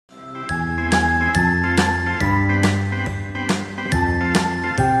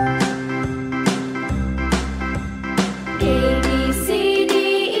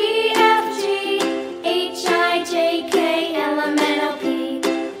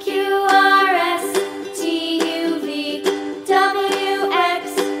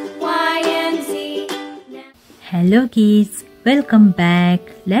Hello kids, welcome back.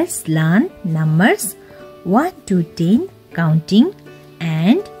 Let's learn numbers 1 to 10 counting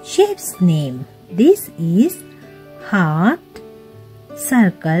and shapes name. This is heart,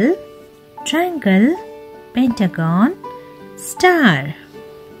 circle, triangle, pentagon, star.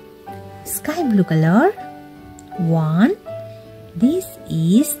 Sky blue color 1. This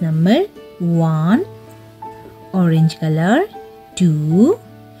is number 1. Orange color 2.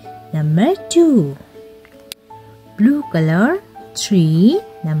 Number 2. Blue color 3.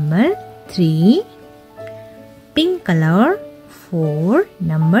 Number 3. Pink color 4.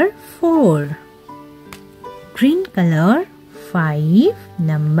 Number 4. Green color 5.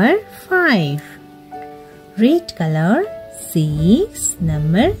 Number 5. Red color 6.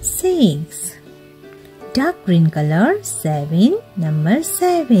 Number 6. Dark green color 7. Number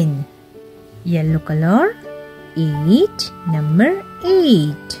 7. Yellow color 8. Number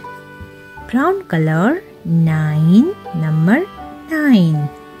 8. Brown color 9. Number 9.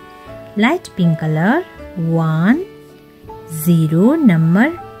 Light pink color 1. 0. Number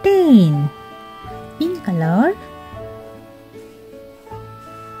 10. Pink color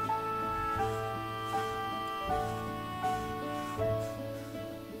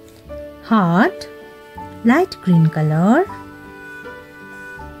heart. Light green color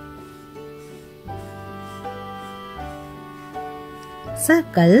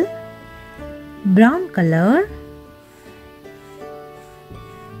circle. Brown color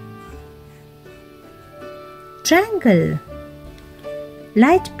triangle.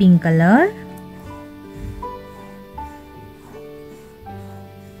 Light pink color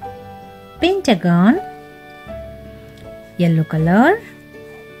pentagon. Yellow color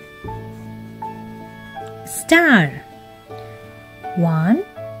star. 1,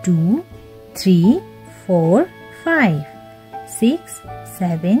 2, 3, 4, 5, 6,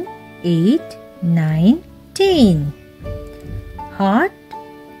 7, 8, 9, 10. Heart,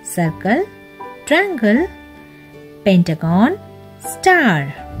 circle, triangle, pentagon,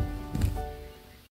 star.